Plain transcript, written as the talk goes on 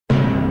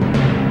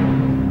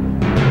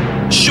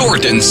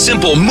short and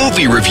simple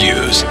movie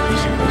reviews.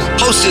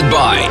 Hosted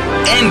by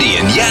Andy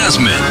and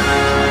Yasmin.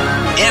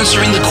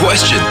 Answering the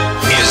question,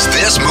 is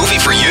this movie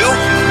for you?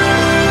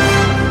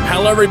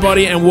 Hello,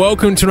 everybody, and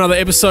welcome to another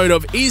episode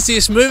of Is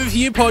This Movie For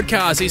You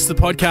podcast. It's the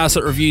podcast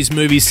that reviews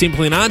movies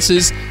simply and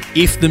answers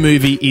if the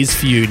movie is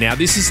for you. Now,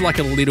 this is like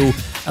a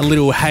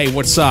little, hey,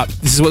 what's up?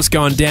 This is what's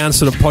going down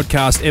sort of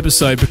podcast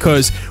episode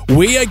because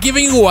we are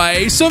giving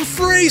away some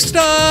free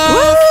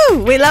stuff.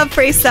 Woo! We love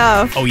free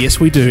stuff. Oh, yes,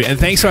 we do. And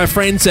thanks to our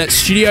friends at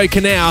Studio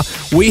Canal,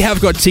 we have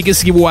got tickets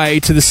to give away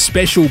to the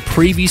special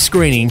preview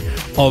screening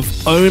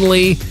of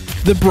Only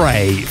the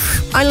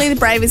Brave. Only the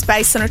Brave is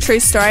based on a true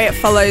story. It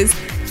follows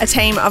a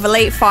team of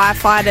elite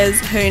firefighters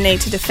who need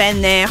to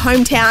defend their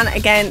hometown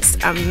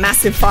against a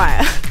massive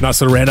fire. Nice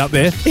little round up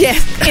there. Yeah,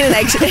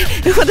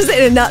 what is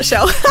it in a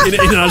nutshell? in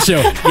a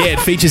nutshell. Yeah, it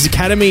features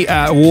Academy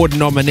Award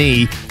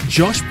nominee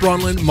Josh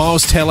Brolin,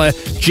 Miles Teller,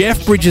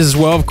 Jeff Bridges as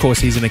well. Of course,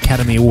 he's an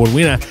Academy Award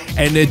winner.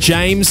 And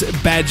James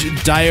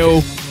Badge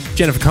Dale.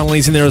 Jennifer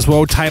Connelly's in there as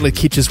well. Taylor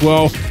Kitsch as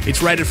well.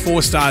 It's rated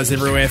 4 stars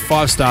everywhere,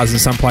 5 stars in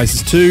some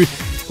places too.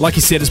 Like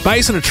you said, it's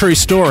based on a true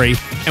story,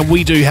 and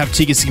we do have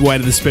tickets to go away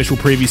to the special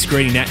preview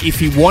screening. Now,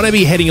 if you want to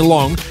be heading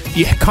along,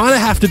 you kind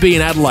of have to be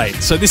in Adelaide.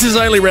 So this is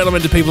only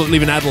relevant to people that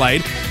live in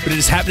Adelaide, but it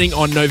is happening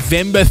on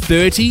November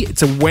 30.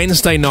 It's a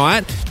Wednesday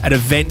night at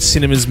Event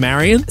Cinemas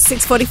Marion.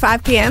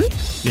 6:45 p.m.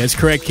 Yeah, that's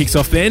correct. Kicks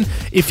off then.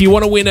 If you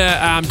want to win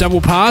a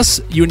double pass,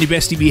 you and your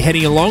bestie be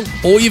heading along.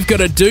 All you've got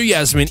to do,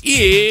 Yasmin,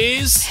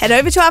 is head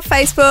over to our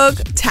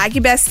Facebook, tag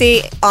your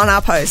bestie on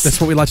our post.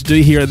 That's what we like to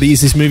do here at the Is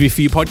This Movie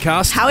For You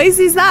podcast. How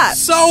easy is that?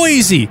 So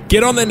easy.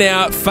 Get on there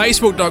now,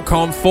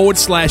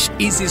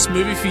 facebook.com/Is This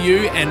Movie For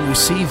You, and we'll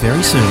see you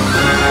very soon.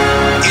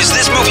 Is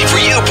This Movie For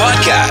You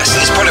podcast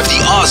is part of the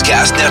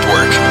Ozcast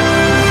Network.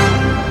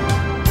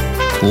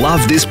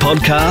 Love this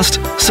podcast?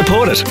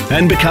 Support it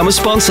and become a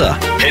sponsor.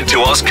 Head to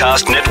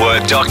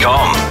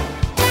OzcastNetwork.com.